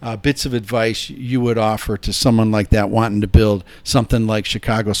 bits of advice you would offer to someone like that wanting to build something like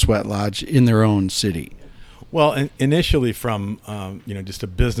Chicago Sweatlodge in their own city? Well, initially from just a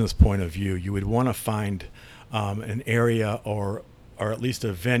business point of view, you would want to find an area or at least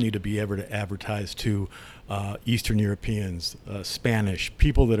a venue to be able to advertise to Eastern Europeans, Spanish,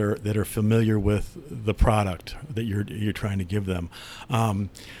 people that are familiar with the product that you're trying to give them.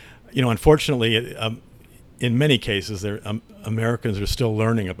 Unfortunately, in many cases, Americans are still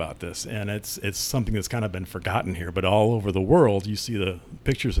learning about this, and it's something that's kind of been forgotten here. But all over the world, you see the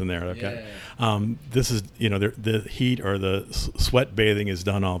pictures in there. Okay, this is the heat or the sweat bathing is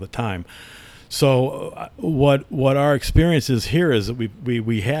done all the time. So what our experience is here is that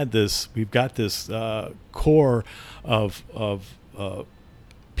we've got this core of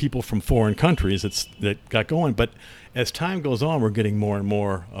people from foreign countries that got going, but as time goes on, we're getting more and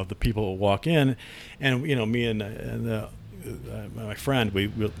more of the people who walk in, and me and my friend,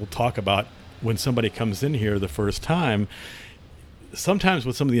 we'll talk about when somebody comes in here the first time. sometimes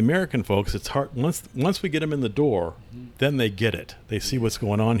with some of the American folks, it's hard. Once we get them in the door, then they get it. They see what's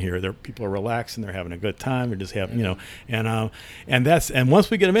going on here. People are relaxing. They're having a good time. They're just having, and once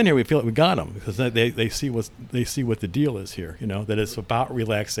we get them in here, we feel like we got them because they see what the deal is here. That it's about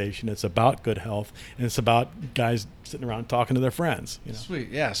relaxation. It's about good health, and it's about guys sitting around talking to their friends. Sweet,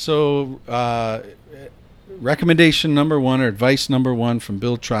 yeah. So. Recommendation number one, or advice number one from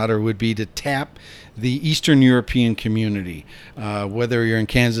Bill Trotter, would be to tap the Eastern European community. Whether you're in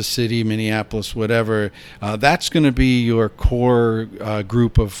Kansas City, Minneapolis, whatever, that's going to be your core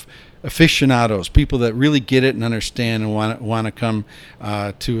group of aficionados, people that really get it and understand and want to come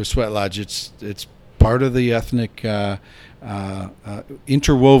to a sweat lodge. It's part of the ethnic,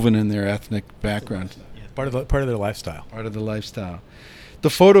 interwoven in their ethnic background. Part of their lifestyle. Part of the lifestyle. The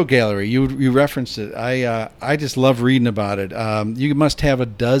photo gallery, you referenced it. I just love reading about it. You must have a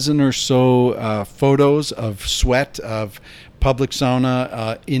dozen or so photos of sweat, of public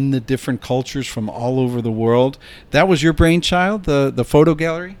sauna in the different cultures from all over the world. That was your brainchild, the photo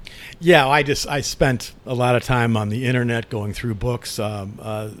gallery? Yeah, I spent a lot of time on the internet going through books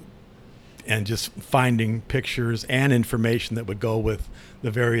and just finding pictures and information that would go with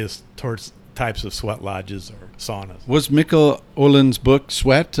the various types of sweat lodges or saunas. Was Mikkel Olen's book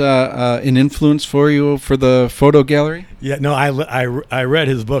Sweat an influence for you for the photo gallery? Yeah, no, I read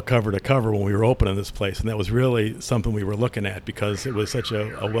his book cover to cover when we were opening this place, and that was really something we were looking at because it was such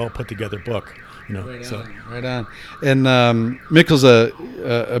a well put together book. Right on. And Mikkel's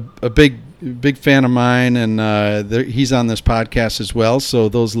a big fan of mine, and he's on this podcast as well. So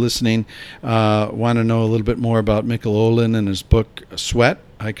those listening want to know a little bit more about Mikkel Olen and his book Sweat.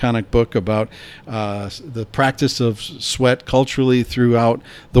 Iconic book about the practice of sweat culturally throughout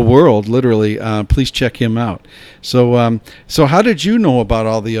the world, literally. Please check him out. So how did you know about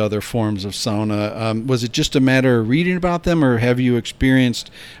all the other forms of sauna? Was it just a matter of reading about them, or have you experienced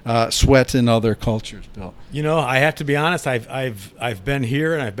sweat in other cultures, Bill? I have to be honest. I've been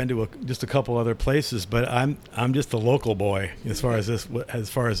here, and I've been to just a couple other places, but I'm just a local boy as far as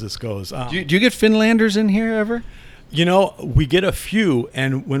this goes. Do you get Finlanders in here ever? We get a few,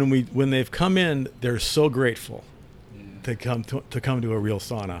 and when they've come in, they're so grateful to come to a real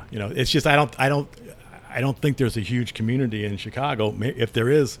sauna. It's just I don't think there's a huge community in Chicago. If there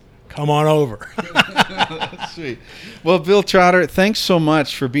is, come on over. Sweet. Well, Bill Trotter, thanks so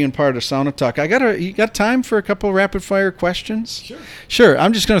much for being part of Sauna Talk. You got time for a couple rapid fire questions? Sure.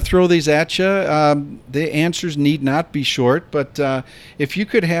 I'm just going to throw these at you. The answers need not be short, but if you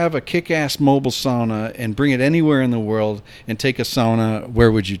could have a kick-ass mobile sauna and bring it anywhere in the world and take a sauna,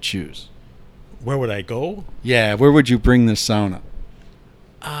 where would you choose? Where would I go? Yeah, where would you bring this sauna?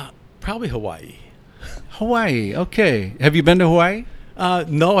 Probably Hawaii. Hawaii. Okay. Have you been to Hawaii?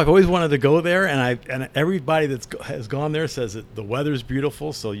 No, I've always wanted to go there, and everybody that has gone there says that the weather's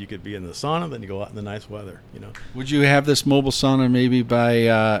beautiful, so you could be in the sauna, then you go out in the nice weather. Would you have this mobile sauna maybe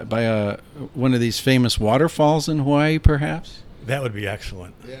by one of these famous waterfalls in Hawaii, perhaps? That would be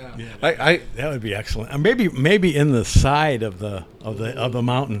excellent. Yeah. That would be excellent. Maybe in the side of the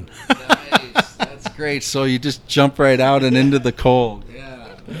mountain. Nice. That's great. So you just jump right out and into the cold.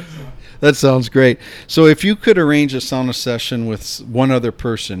 Yeah. That sounds great. So if you could arrange a sauna session with one other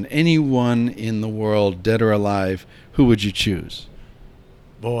person, anyone in the world, dead or alive, who would you choose?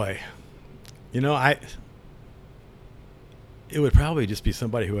 Boy, it would probably just be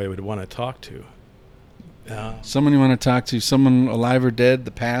somebody who I would want to talk to. Someone you want to talk to, someone alive or dead,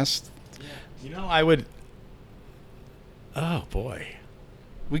 the past? I would... Oh, boy.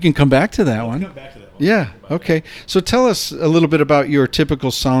 We can come back to that one. Come back to that one. Yeah, okay. So tell us a little bit about your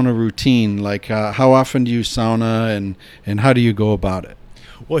typical sauna routine. Like how often do you sauna and how do you go about it?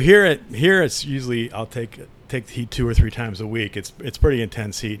 Well, here it's usually I'll take the heat 2 or 3 times a week. It's pretty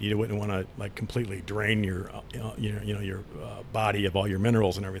intense heat. You wouldn't want to completely drain your your body of all your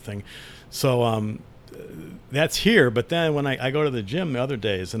minerals and everything. So that's here, but then when I go to the gym the other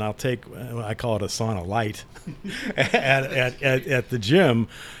days, and I'll take, I call it a sauna light at the gym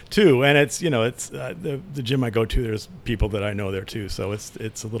too, and it's the gym I go to, there's people that I know there too, so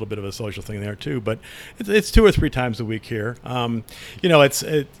it's a little bit of a social thing there too, but it's 2 or 3 times a week here. It's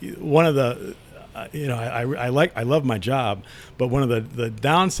one of the I love my job, but one of the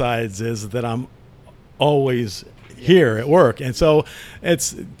downsides is that I'm always here at work, and so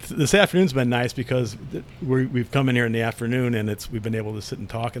this afternoon's been nice because we've come in here in the afternoon, and we've been able to sit and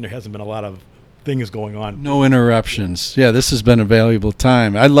talk, and there hasn't been a lot of things going on. No interruptions. Yeah, this has been a valuable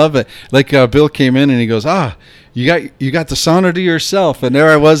time. I love it. Like Bill came in and he goes, you got the sauna to yourself, and there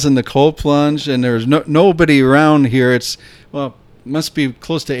I was in the cold plunge, and there was nobody around here. It's must be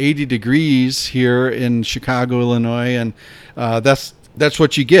close to 80 degrees here in Chicago, Illinois, and that's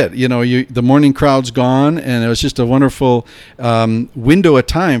what you get. The morning crowd's gone, and it was just a wonderful window of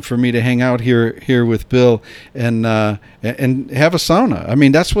time for me to hang out here with Bill and have a sauna. I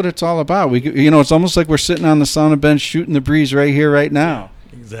mean, that's what it's all about. It's almost like we're sitting on the sauna bench shooting the breeze right here, right now.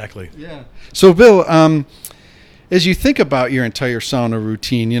 Exactly. Yeah. So, Bill, as you think about your entire sauna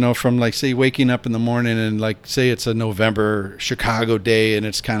routine, from like, say, waking up in the morning and like, say it's a November Chicago day and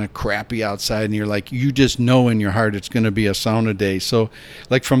it's kind of crappy outside and you're like, you just know in your heart it's going to be a sauna day. So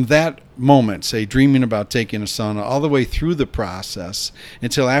like from that moment, say dreaming about taking a sauna all the way through the process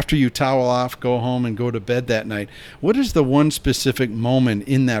until after you towel off, go home and go to bed that night, what is the one specific moment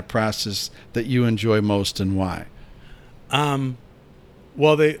in that process that you enjoy most and why?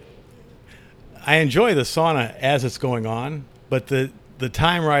 I enjoy the sauna as it's going on, but the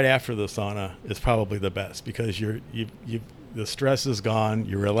time right after the sauna is probably the best because the stress is gone,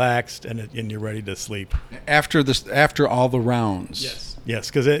 you're relaxed, and you're ready to sleep. After all the rounds.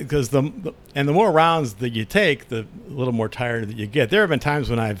 Yes, because the more rounds that you take, the little more tired that you get. There have been times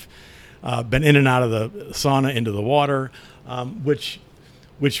when I've been in and out of the sauna into the water, which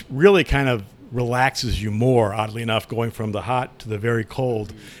really kind of relaxes you more, oddly enough, going from the hot to the very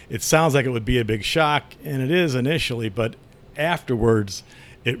cold. It sounds like it would be a big shock, and it is initially, but afterwards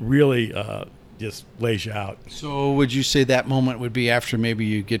it really just lays you out. So would you say that moment would be after maybe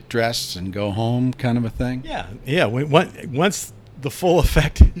you get dressed and go home kind of a thing? Yeah. Once the full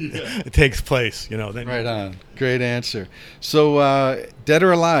effect takes place, then right on. Great answer. So dead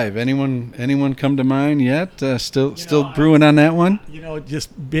or alive, anyone come to mind yet? Still brewing on that one?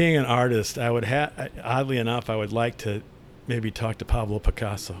 Just being an artist, I would oddly enough, I would like to maybe talk to Pablo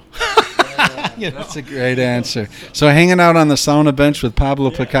Picasso. That's a great answer. So hanging out on the sauna bench with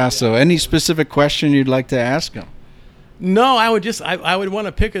Pablo Picasso. Any specific question you'd like to ask him? No, I would want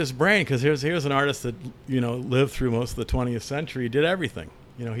to pick his brain because here's an artist that lived through most of the 20th century. He did everything.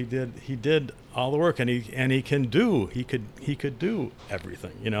 He did all the work, and he could do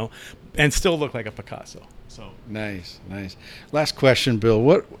everything. And still look like a Picasso. So nice. Last question, Bill.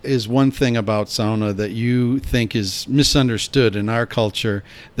 What is one thing about sauna that you think is misunderstood in our culture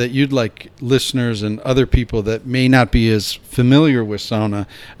that you'd like listeners and other people that may not be as familiar with sauna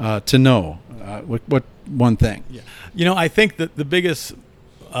to know? What one thing? Yeah. I think that the biggest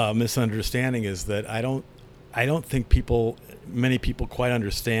misunderstanding is that I don't think many people quite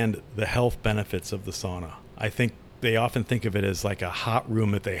understand the health benefits of the sauna. I think they often think of it as like a hot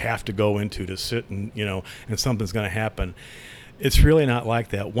room that they have to go into to sit and something's going to happen. It's really not like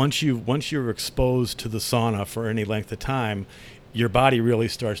that. Once you're exposed to the sauna for any length of time, your body really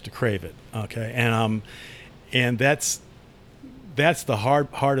starts to crave it. Okay, and that's the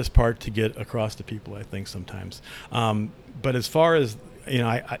hardest part to get across to people, I think, sometimes. But as far as,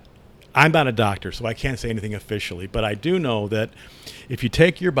 I'm not a doctor, so I can't say anything officially, but I do know that if you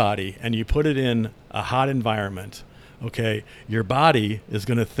take your body and you put it in a hot environment, okay, your body is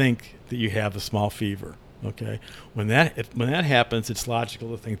going to think that you have a small fever. Okay, when that happens, it's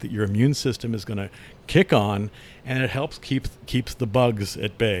logical to think that your immune system is going to kick on, and it helps keeps the bugs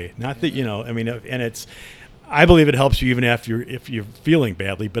at bay. Not that and it's. I believe it helps you even if you're feeling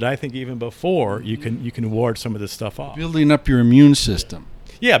badly, but I think even before you can ward some of this stuff off. Building up your immune system.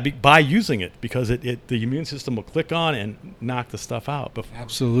 Yeah, by using it, because the immune system will click on and knock the stuff out. Before.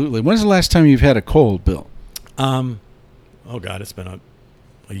 Absolutely. When's the last time you've had a cold, Bill? Oh God, it's been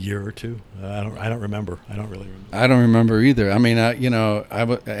a year or two. I don't remember. I don't really remember. I don't remember either. I mean,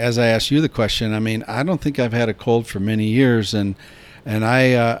 as I asked you the question, I mean, I don't think I've had a cold for many years, and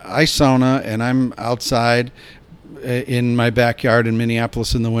I sauna, and I'm outside in my backyard in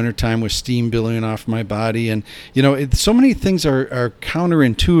Minneapolis in the wintertime with steam billowing off my body. And, so many things are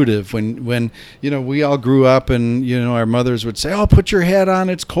counterintuitive when we all grew up and, our mothers would say, oh, put your hat on,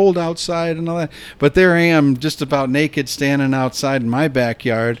 it's cold outside and all that. But there I am just about naked standing outside in my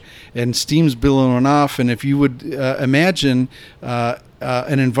backyard and steam's billowing off. And if you would imagine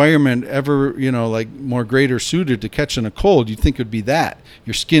an environment ever, like more greater suited to catching a cold, you'd think it would be that.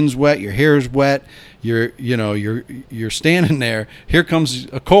 Your skin's wet, your hair's wet, you're standing there. Here comes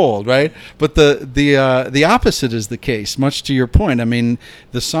a cold, right? But the opposite is the case. Much to your point, I mean,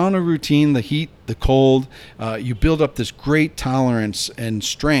 the sauna routine, the heat, the cold, you build up this great tolerance and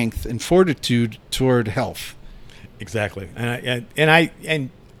strength and fortitude toward health. Exactly, and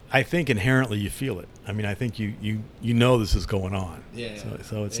I think inherently you feel it. I mean, I think you know this is going on. Yeah.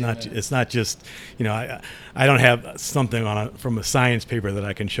 So it's not just, I don't have something from a science paper that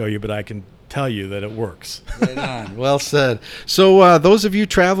I can show you, but I can tell you that it works. Right on. Well said. So those of you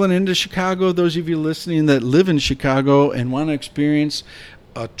traveling into Chicago, those of you listening that live in Chicago and want to experience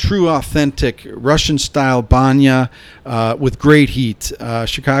a true, authentic Russian-style banya with great heat,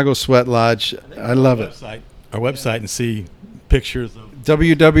 Chicago Sweatlodge. I love it. Our website and see pictures of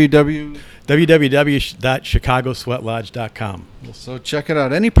www.chicagosweatlodge.com. So check it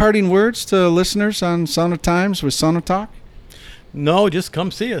out. Any parting words to listeners on Sauna Times with Sauna Talk? No, just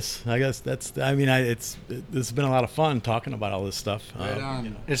come see us. I guess this has been a lot of fun talking about all this stuff. Right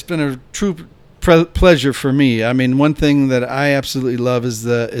on. It's been a true pleasure for me. I mean, one thing that I absolutely love is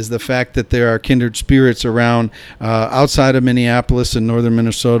the fact that there are kindred spirits around outside of Minneapolis and northern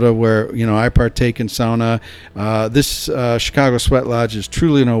Minnesota, where I partake in sauna. This Chicago Sweatlodge is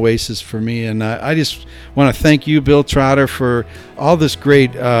truly an oasis for me, and I just want to thank you, Bill Trotter, for all this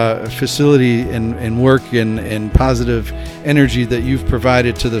great facility and work and positive energy that you've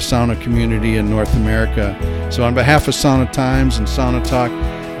provided to the sauna community in North America. So on behalf of Sauna Times and Sauna Talk,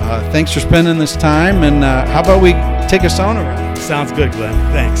 thanks for spending this time, and how about we take a sauna ride? Sounds good, Glenn.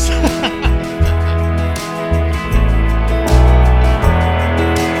 Thanks.